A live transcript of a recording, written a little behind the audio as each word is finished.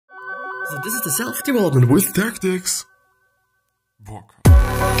So this is the self-development with tactics. Bock.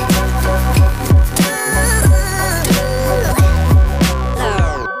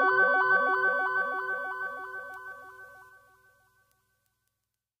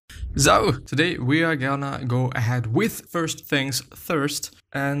 So, today we are gonna go ahead with first things first.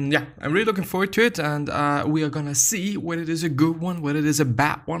 And yeah, I'm really looking forward to it, and we are gonna see whether it is a good one, whether it is a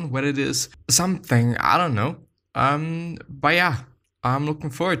bad one, whether it is something, I don't know. But yeah, I'm looking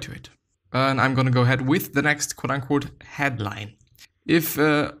forward to it. And I'm gonna go ahead with the next quote-unquote headline. If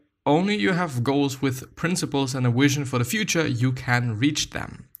only you have goals with principles and a vision for the future, you can reach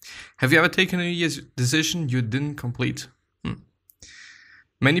them. Have you ever taken a New Year's decision you didn't complete?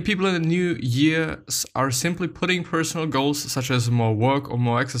 Many people in the new year are simply putting personal goals such as more work or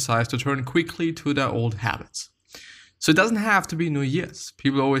more exercise to turn quickly to their old habits. So it doesn't have to be New Year's.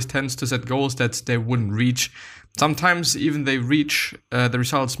 People always tend to set goals that they wouldn't reach. Sometimes even they reach, the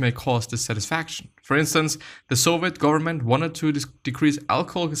results may cause dissatisfaction. For instance, the Soviet government wanted to decrease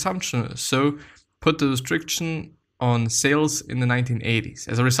alcohol consumption, so put the restriction on sales in the 1980s.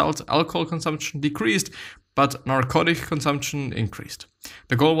 As a result, alcohol consumption decreased, but narcotic consumption increased.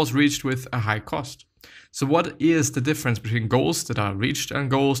 The goal was reached with a high cost. So what is the difference between goals that are reached and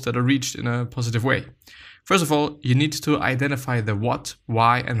goals that are reached in a positive way? First of all, you need to identify the what,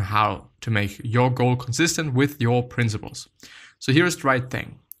 why, and how to make your goal consistent with your principles. So here's the right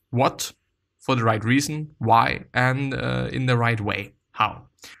thing. What, for the right reason, why, and in the right way, how.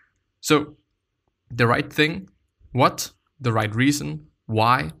 So the right thing, what, the right reason,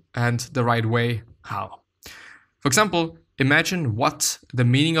 why, and the right way, how. For example, imagine what the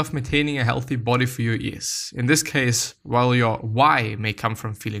meaning of maintaining a healthy body for you is. In this case, while your why may come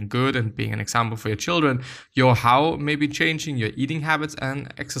from feeling good and being an example for your children, your how may be changing your eating habits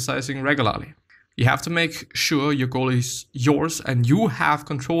and exercising regularly. You have to make sure your goal is yours and you have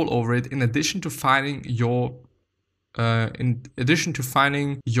control over it in addition to finding your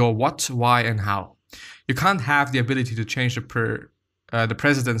what, why, and how. You can't have the ability to change the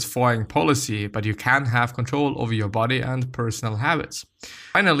president's foreign policy, but you can have control over your body and personal habits.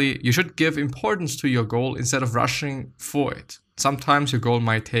 Finally, you should give importance to your goal instead of rushing for it. Sometimes your goal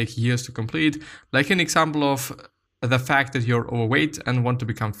might take years to complete, like an example of the fact that you're overweight and want to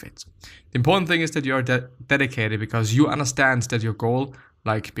become fit. The important thing is that you are dedicated because you understand that your goal,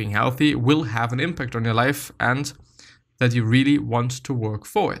 like being healthy, will have an impact on your life and that you really want to work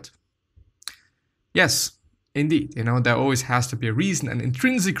for it. Yes. Indeed, there always has to be a reason, an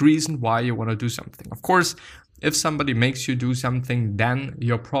intrinsic reason why you want to do something. Of course, if somebody makes you do something, then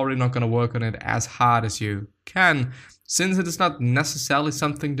you're probably not going to work on it as hard as you can, since it is not necessarily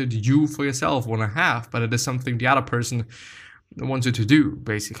something that you for yourself want to have, but it is something the other person wants you to do,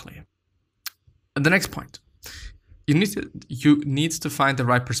 basically. And the next point. You need to find the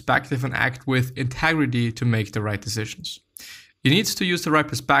right perspective and act with integrity to make the right decisions. You need to use the right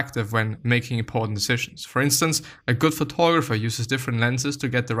perspective when making important decisions. For instance, a good photographer uses different lenses to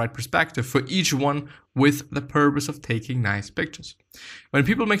get the right perspective for each one with the purpose of taking nice pictures. When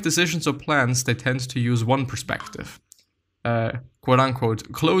people make decisions or plans, they tend to use one perspective.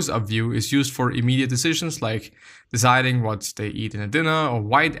 Quote-unquote close-up view is used for immediate decisions like deciding what they eat in a dinner, or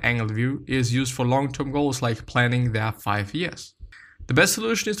wide-angle view is used for long-term goals like planning their 5 years. The best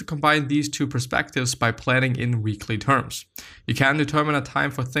solution is to combine these two perspectives by planning in weekly terms. You can determine a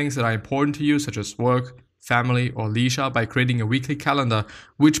time for things that are important to you, such as work, family, or leisure, by creating a weekly calendar,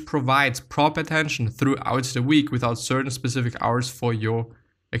 which provides proper attention throughout the week without certain specific hours for your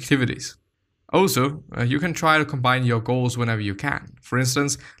activities. Also, you can try to combine your goals whenever you can. For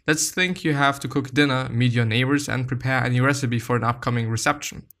instance, let's think you have to cook dinner, meet your neighbors, and prepare a new recipe for an upcoming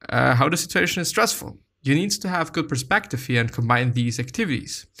reception. How the situation is stressful. You need to have good perspective here and combine these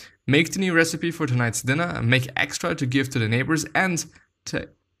activities. Make the new recipe for tonight's dinner and make extra to give to the neighbors and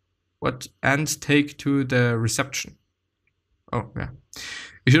take to the reception. Oh, yeah.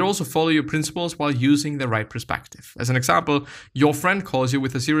 You should also follow your principles while using the right perspective. As an example, your friend calls you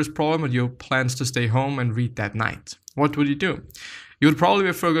with a serious problem and you plans to stay home and read that night. What would you do? You would probably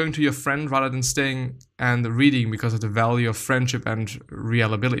prefer going to your friend rather than staying and reading because of the value of friendship and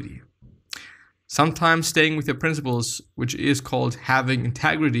reliability. Sometimes staying with your principles, which is called having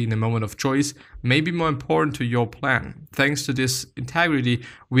integrity in a moment of choice, may be more important to your plan. Thanks to this integrity,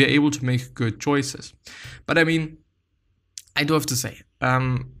 we are able to make good choices. But I mean, I do have to say,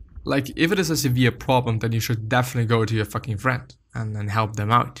 if it is a severe problem, then you should definitely go to your fucking friend and help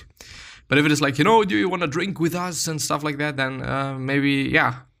them out. But if it is like, do you want to drink with us and stuff like that, then maybe,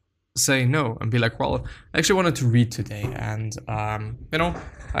 yeah, say no and be like, well, I actually wanted to read today, and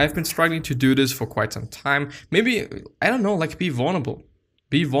I've been struggling to do this for quite some time. Maybe, I don't know, like, be vulnerable.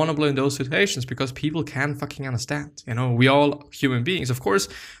 Be vulnerable in those situations because people can fucking understand. You know, we all human beings. Of course,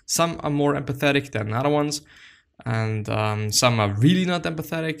 some are more empathetic than other ones, and some are really not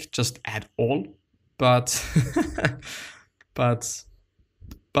empathetic just at all. But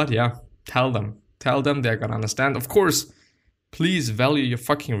but yeah, tell them they're gonna understand. Of course, please value your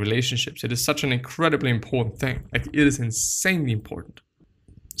fucking relationships. It is such an incredibly important thing. Like, it is insanely important.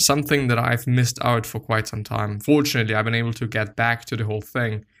 Something that I've missed out for quite some time. Fortunately, I've been able to get back to the whole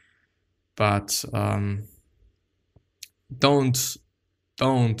thing. But don't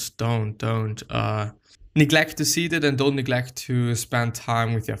neglect to see it, and don't neglect to spend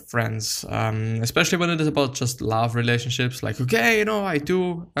time with your friends, especially when it is about just love relationships. Like, okay, you know, I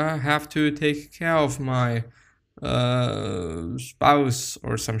do have to take care of my spouse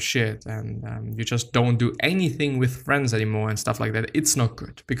or some shit, and you just don't do anything with friends anymore and stuff like that. It's not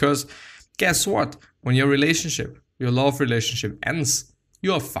good, because guess what? When your love relationship ends,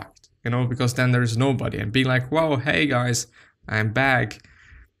 you are fucked, you know, because then there's nobody. And being like, wow, hey guys, I'm back.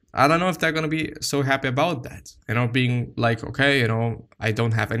 I don't know if they're gonna be so happy about that. You know, being like, okay, you know, I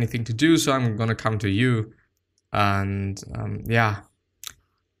don't have anything to do, so I'm gonna come to you. And yeah,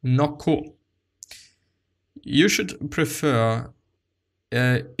 not cool. You should prefer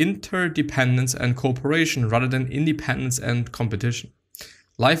interdependence and cooperation rather than independence and competition.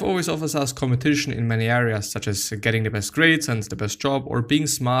 Life always offers us competition in many areas, such as getting the best grades and the best job, or being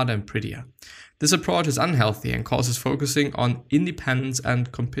smarter and prettier. This approach is unhealthy and causes focusing on independence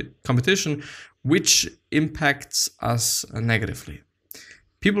and competition, which impacts us negatively.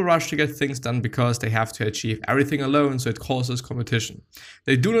 People rush to get things done because they have to achieve everything alone, so it causes competition.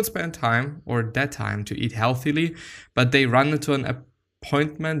 They do not spend time or that time to eat healthily, but they run into an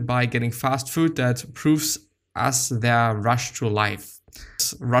appointment by getting fast food that proves us their rush to life.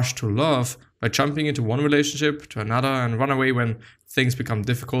 Rush to love by jumping into one relationship to another and run away when things become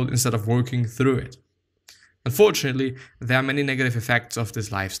difficult instead of working through it. Unfortunately, there are many negative effects of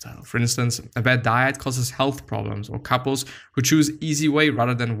this lifestyle. For instance, a bad diet causes health problems, or couples who choose easy way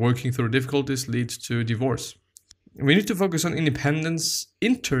rather than working through difficulties lead to divorce. We need to focus on independence,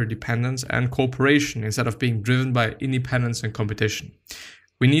 interdependence, and cooperation instead of being driven by independence and competition.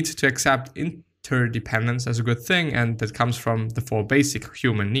 We need to accept interdependence as a good thing, and that comes from the 4 basic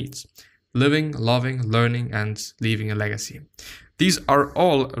human needs: living, loving, learning, and leaving a legacy. These are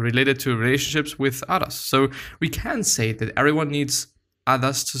all related to relationships with others. So we can say that everyone needs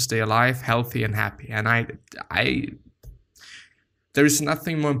others to stay alive, healthy, and happy. And there is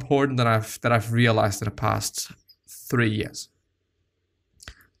nothing more important that I've realized in the past 3 years.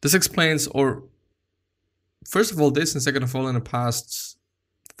 This explains, or first of all this, and second of all in the past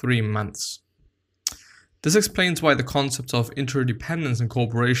 3 months. This explains why the concepts of interdependence and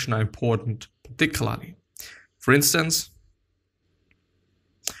cooperation are important, particularly. For instance,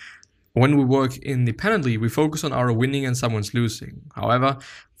 when we work independently, we focus on our winning and someone's losing. However,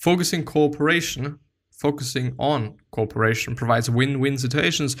 focusing on cooperation provides win-win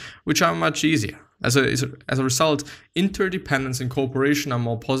situations, which are much easier. As a result, interdependence and cooperation are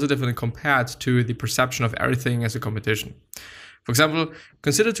more positive when compared to the perception of everything as a competition. For example,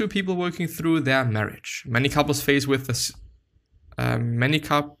 consider 2 people working through their marriage. Many couples face with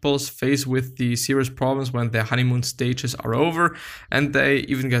the serious problems when their honeymoon stages are over and they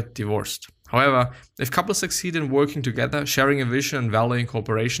even get divorced. However, if couples succeed in working together, sharing a vision and valuing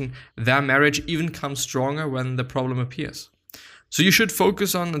cooperation, their marriage even comes stronger when the problem appears. So you should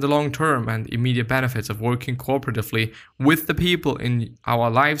focus on the long-term and immediate benefits of working cooperatively with the people in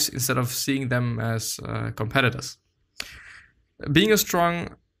our lives instead of seeing them as competitors. Being a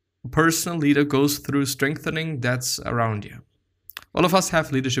strong personal leader goes through strengthening that's around you. All of us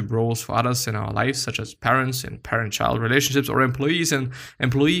have leadership roles for others in our lives, such as parents in parent-child relationships or employees in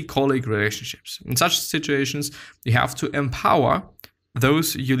employee-colleague relationships. In such situations, you have to empower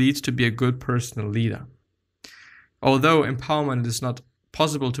those you lead to be a good personal leader. Although empowerment is not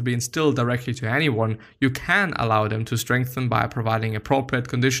possible to be instilled directly to anyone, you can allow them to strengthen by providing appropriate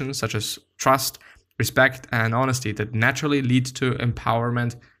conditions such as trust, respect, and honesty that naturally lead to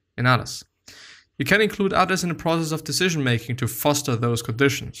empowerment in others. You can include others in the process of decision-making to foster those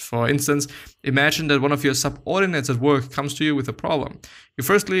conditions. For instance, imagine that one of your subordinates at work comes to you with a problem. You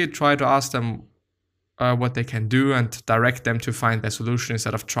firstly try to ask them what they can do and direct them to find their solution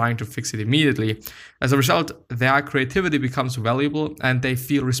instead of trying to fix it immediately. As a result, their creativity becomes valuable and they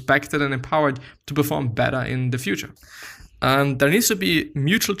feel respected and empowered to perform better in the future. There needs to be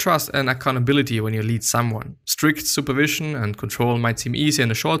mutual trust and accountability when you lead someone. Strict supervision and control might seem easy in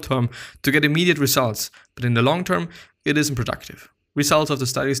the short term to get immediate results, but in the long term, it isn't productive. Results of the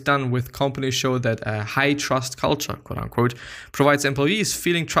studies done with companies show that a high trust culture, quote unquote, provides employees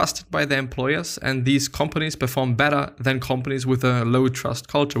feeling trusted by their employers, and these companies perform better than companies with a low trust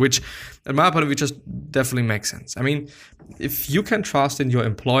culture, which, in my point of view, just definitely makes sense. I mean, if you can trust in your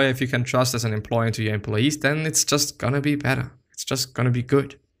employer, if you can trust as an employer to your employees, then it's just gonna be better. It's just gonna be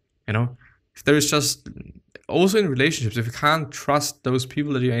good, you know? If there is just, also in relationships, if you can't trust those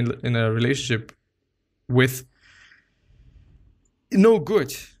people that you're in a relationship with, no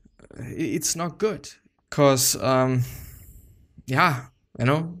good. It's not good. Because, yeah, you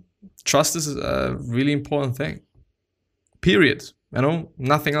know, trust is a really important thing. Period. You know,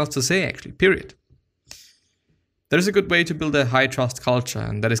 nothing else to say, actually. Period. There's a good way to build a high trust culture,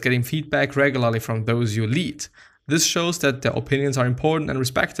 and that is getting feedback regularly from those you lead. This shows that their opinions are important and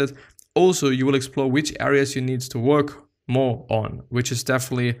respected. Also, you will explore which areas you need to work more on, which is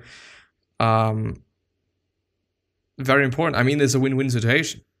definitely very important. I mean, it's a win-win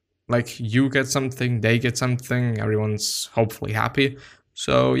situation. Like, you get something, they get something, everyone's hopefully happy.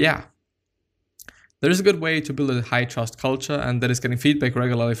 So yeah, there is a good way to build a high trust culture, and that is getting feedback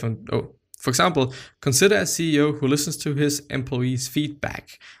regularly from, for example, consider a CEO who listens to his employees'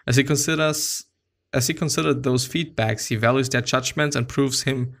 feedback. As he considered those feedbacks, he values their judgments and proves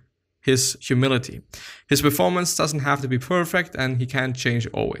his humility. His performance doesn't have to be perfect, and he can't change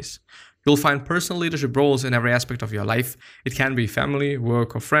always. You'll find personal leadership roles in every aspect of your life. It can be family,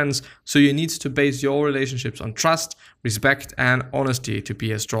 work, or friends, so you need to base your relationships on trust, respect, and honesty to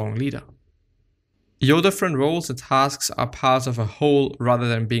be a strong leader. Your different roles and tasks are parts of a whole rather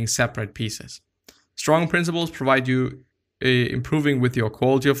than being separate pieces. Strong principles provide you improving with your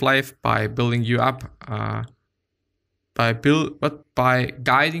quality of life by building you up, by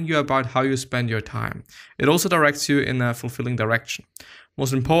guiding you about how you spend your time. It also directs you in a fulfilling direction.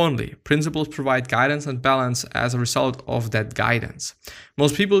 Most importantly, principles provide guidance and balance as a result of that guidance.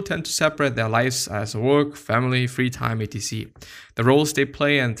 Most people tend to separate their lives as work, family, free time, etc. The roles they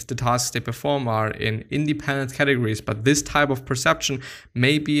play and the tasks they perform are in independent categories, but this type of perception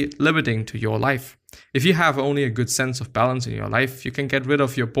may be limiting to your life. If you have only a good sense of balance in your life, you can get rid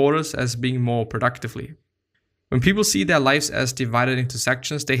of your borders as being more productively. When people see their lives as divided into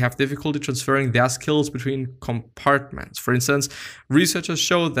sections, they have difficulty transferring their skills between compartments. For instance, researchers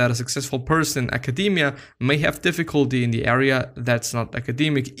show that a successful person in academia may have difficulty in the area that's not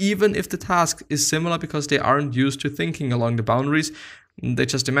academic, even if the task is similar, because they aren't used to thinking along the boundaries they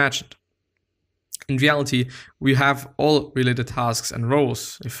just imagined. In reality, we have all related tasks and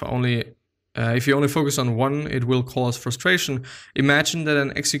roles. If you only focus on one, it will cause frustration. Imagine that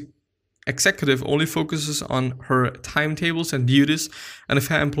an executive only focuses on her timetables and duties, and if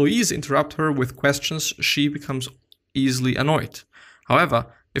her employees interrupt her with questions, she becomes easily annoyed. However,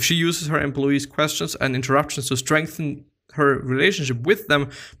 if she uses her employees' questions and interruptions to strengthen her relationship with them,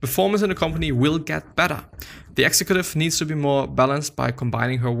 performance in the company will get better. The executive needs to be more balanced by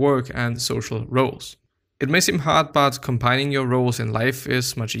combining her work and social roles. It may seem hard, but combining your roles in life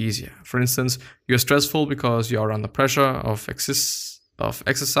is much easier. For instance, you're stressful because you are under pressure of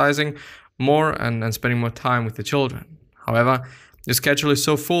exercising more and spending more time with the children. However, your schedule is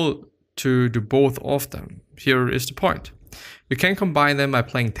so full to do both of them. Here is the point. You can combine them by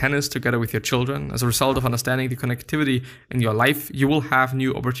playing tennis together with your children. As a result of understanding the connectivity in your life, you will have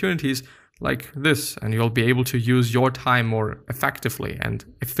new opportunities like this, and you'll be able to use your time more effectively and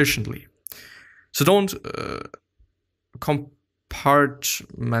efficiently. So don't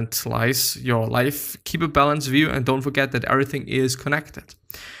compartmentalize your life. Keep a balanced view and don't forget that everything is connected.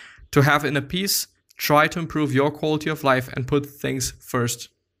 To have inner peace, try to improve your quality of life and put things first.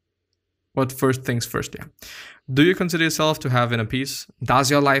 First things first, yeah. Do you consider yourself to have inner peace?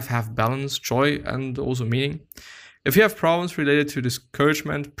 Does your life have balance, joy, and also meaning? If you have problems related to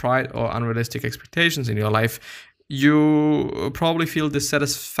discouragement, pride, or unrealistic expectations in your life, you probably feel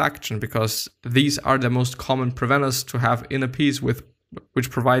dissatisfaction, because these are the most common preventers to have inner peace, which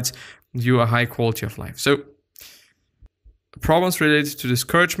provides you a high quality of life. So, problems related to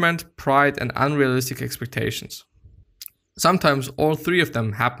discouragement, pride, and unrealistic expectations. Sometimes all three of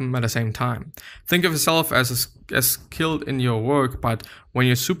them happen at the same time. Think of yourself as skilled in your work, but when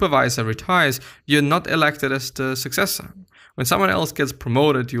your supervisor retires, you're not elected as the successor. When someone else gets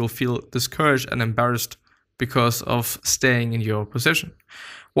promoted, you will feel discouraged and embarrassed because of staying in your position.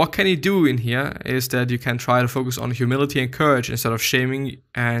 What can you do in here is that you can try to focus on humility and courage instead of shaming,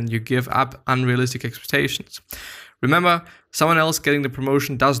 and you give up unrealistic expectations. Remember, someone else getting the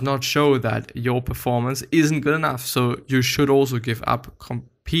promotion does not show that your performance isn't good enough, so you should also give up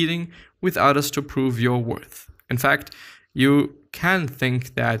competing with others to prove your worth. In fact, You can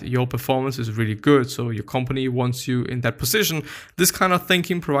think that your performance is really good, so your company wants you in that position. This kind of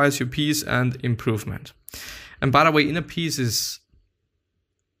thinking provides you peace and improvement. And by the way, inner peace is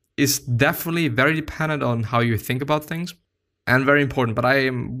definitely very dependent on how you think about things and very important, but I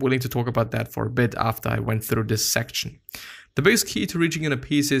am willing to talk about that for a bit after I went through this section. The biggest key to reaching inner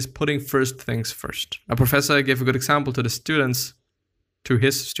peace is putting first things first. A professor gave a good example to his students.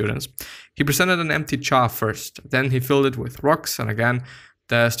 He presented an empty jar first, then he filled it with rocks, and again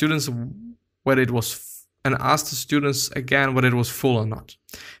the students asked the students again whether it was full or not.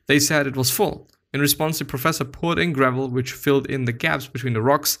 They said it was full. In response, the professor poured in gravel, which filled in the gaps between the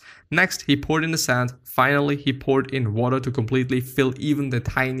rocks. Next, he poured in the sand. Finally, he poured in water to completely fill even the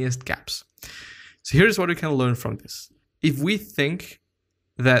tiniest gaps. So here's what we can learn from this. If we think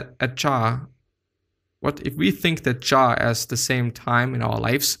that jar as the same time in our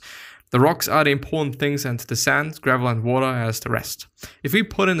lives, the rocks are the important things and the sand, gravel and water as the rest. If we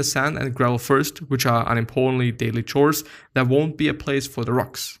put in the sand and gravel first, which are unimportantly daily chores, there won't be a place for the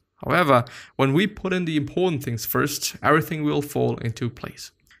rocks. However, when we put in the important things first, everything will fall into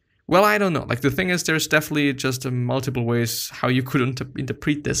place. Well, I don't know. Like, the thing is, there's definitely just multiple ways how you could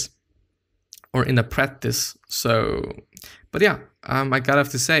interpret this. So, but yeah, I gotta have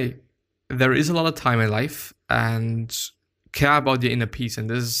to say, there is a lot of time in life, and care about your inner peace. And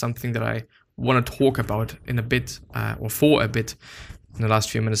this is something that I want to talk about in a bit, or for a bit, in the last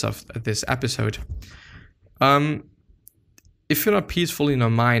few minutes of this episode. If you're not peaceful in your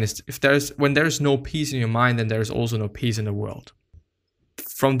mind, when there's no peace in your mind, then there's also no peace in the world.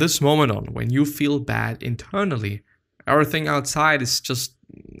 From this moment on, when you feel bad internally, everything outside is just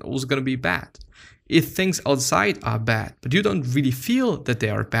also going to be bad. If things outside are bad, but you don't really feel that they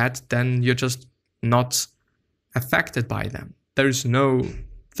are bad, then you're just not affected by them. There's no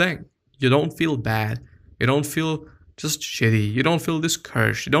thing. You don't feel bad. You don't feel just shitty. You don't feel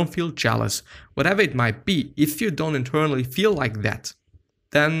discouraged. You don't feel jealous. Whatever it might be, if you don't internally feel like that,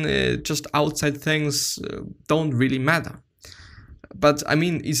 then just outside things don't really matter. But I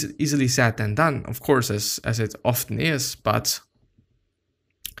mean, it's easily said than done, of course, as it often is, but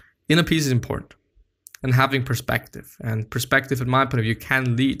inner peace is important. And having perspective. And perspective, in my point of view,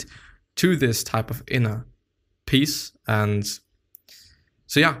 can lead to this type of inner peace. And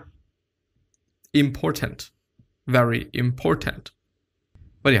so yeah, important. Very important.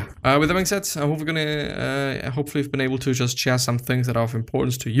 But yeah, with that being said, I hope hopefully we've been able to just share some things that are of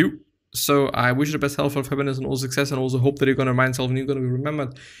importance to you. So I wish you the best health, happiness, and all success, and also hope that you're going to remind yourself and you're going to be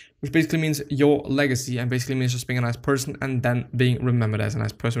remembered, which basically means your legacy, and basically means just being a nice person and then being remembered as a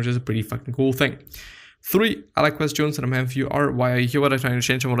nice person, which is a pretty fucking cool thing. 3 other questions that I'm having for you are: why are you here? What are you trying to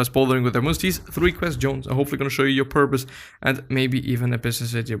change? And what is bothering with them? Most these 3 questions are hopefully going to show you your purpose and maybe even a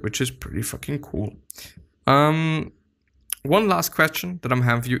business idea, which is pretty fucking cool. One last question that I'm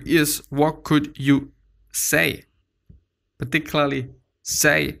having for you is: what could you say, particularly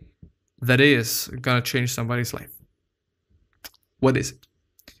say, that is gonna change somebody's life? What is it?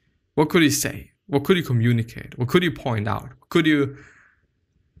 What could you say? What could you communicate? What could you point out?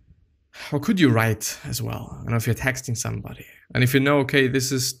 What could you write as well? I don't know if you're texting somebody. And if you know, okay,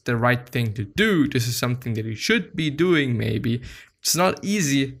 this is the right thing to do, this is something that you should be doing maybe. It's not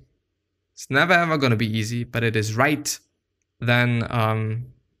easy. It's never ever gonna be easy, but it is right. Then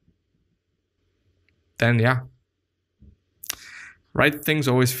yeah. Right things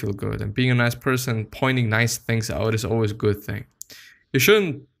always feel good, and being a nice person, pointing nice things out is always a good thing. You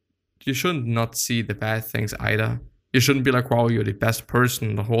shouldn't not see the bad things either. You shouldn't be like, wow, you're the best person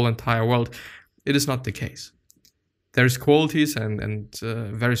in the whole entire world. It is not the case. There's qualities and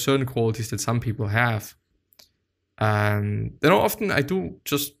very certain qualities that some people have. Often I do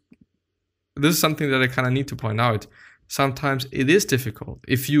just, this is something that I kind of need to point out. Sometimes it is difficult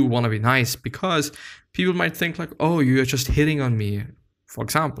if you want to be nice, because people might think like, oh, you're just hitting on me, for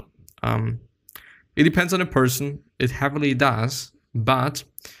example. It depends on the person. It heavily does. But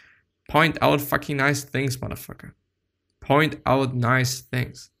point out fucking nice things, motherfucker. Point out nice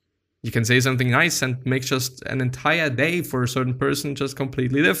things. You can say something nice and make just an entire day for a certain person just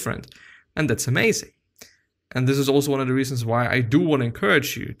completely different. And that's amazing. And this is also one of the reasons why I do want to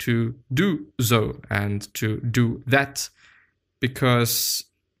encourage you to do so and to do that, because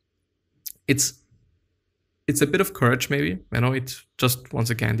it's a bit of courage, maybe. I know it just, once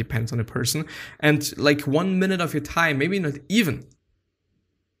again, depends on the person. And like 1 minute of your time, maybe not even,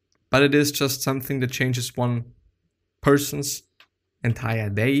 but it is just something that changes one person's entire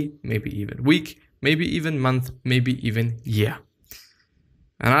day, maybe even week, maybe even month, maybe even year.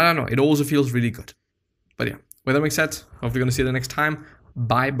 And I don't know, it also feels really good. But yeah, with that being said, hopefully you're going to see you the next time.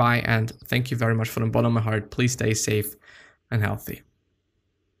 Bye-bye, and thank you very much from the bottom of my heart. Please stay safe and healthy.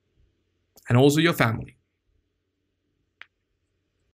 And also your family.